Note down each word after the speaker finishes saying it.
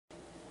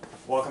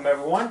Welcome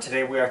everyone.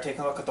 Today we are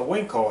taking a look at the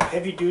Winco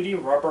heavy duty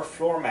rubber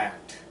floor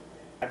mat.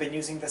 I've been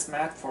using this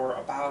mat for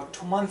about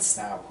 2 months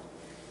now,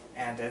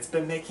 and it's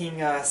been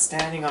making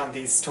standing on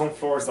these stone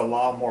floors a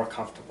lot more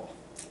comfortable.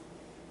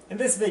 In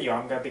this video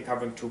I'm going to be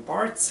covering two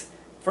parts.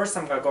 First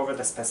I'm going to go over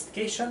the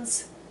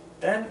specifications,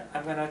 then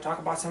I'm going to talk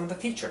about some of the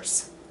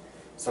features.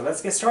 So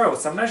let's get started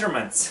with some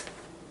measurements.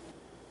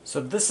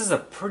 So this is a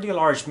pretty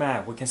large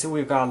mat. We can see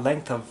we've got a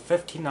length of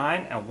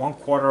 59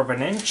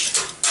 1/4 inch.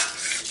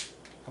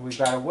 And we've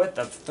got a width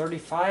of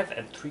 35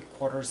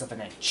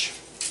 3/4 inch.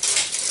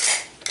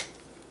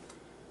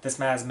 This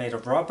mat is made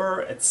of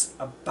rubber. It's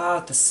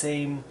about the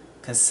same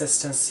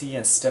consistency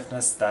and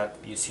stiffness that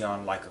you see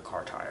on like a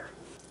car tire.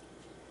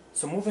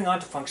 So moving on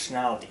to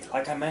functionality.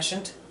 Like I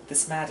mentioned,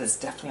 this mat is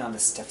definitely on the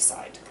stiff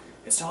side.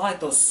 It's not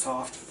like those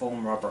soft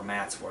foam rubber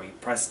mats where you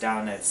press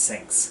down and it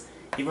sinks.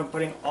 Even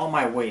putting all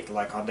my weight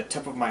like on the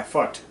tip of my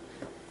foot,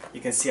 you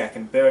can see I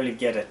can barely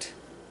get it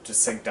to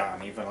sink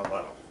down even a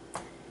little.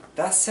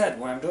 That said,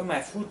 when I'm doing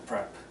my food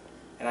prep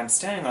and I'm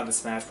standing on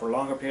this mat for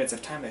longer periods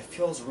of time, it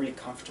feels really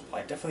comfortable.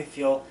 I definitely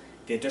feel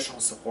the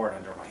additional support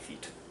under my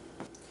feet.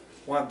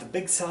 One of the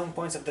big selling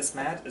points of this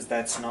mat is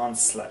that it's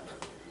non-slip,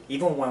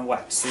 even when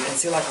wet. So you can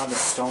see like on the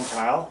stone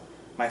tile,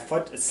 my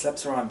foot, it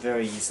slips around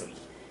very easily.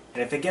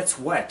 And if it gets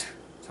wet,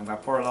 so I'm going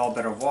to pour a little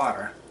bit of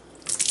water.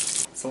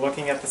 So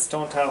looking at the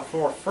stone tile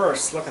floor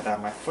first, look at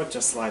that, my foot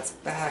just slides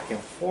back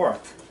and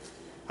forth.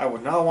 I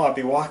would not want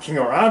to be walking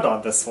around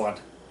on this one.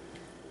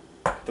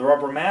 The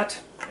rubber mat,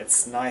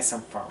 it's nice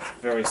and firm,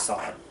 very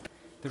solid.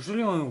 There's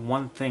really only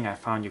one thing I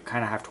found you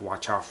kind of have to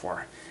watch out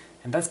for,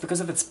 and that's because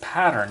of its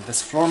pattern.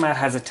 This floor mat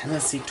has a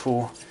tendency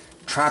to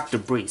trap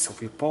debris. So if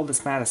we pull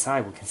this mat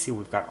aside, we can see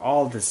we've got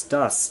all this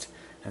dust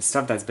and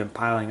stuff that's been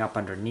piling up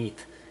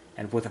underneath.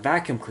 And with a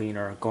vacuum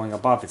cleaner going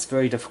above, it's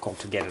very difficult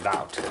to get it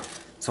out.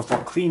 So for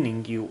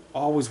cleaning, you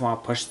always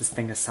want to push this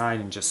thing aside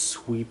and just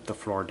sweep the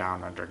floor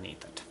down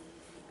underneath it.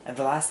 And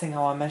the last thing I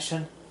want to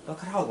mention,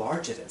 look at how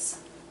large it is.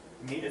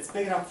 I mean, it's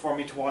big enough for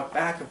me to walk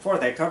back and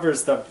forth. It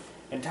covers the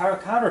entire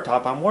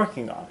countertop I'm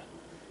working on.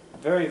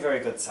 Very, very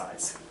good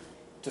size.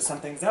 To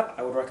sum things up,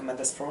 I would recommend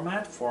this floor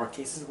mat for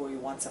cases where you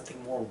want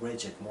something more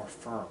rigid, more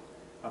firm.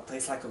 A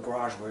place like a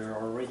garage where you're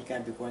already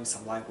going to be wearing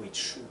some lightweight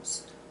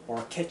shoes. Or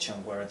a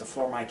kitchen where the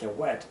floor might get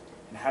wet,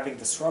 and having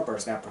this rubber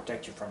is going to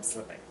protect you from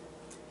slipping.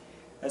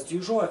 As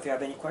usual, if you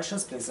have any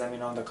questions, please let me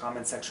know in the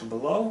comment section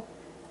below,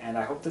 and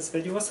I hope this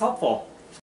video was helpful.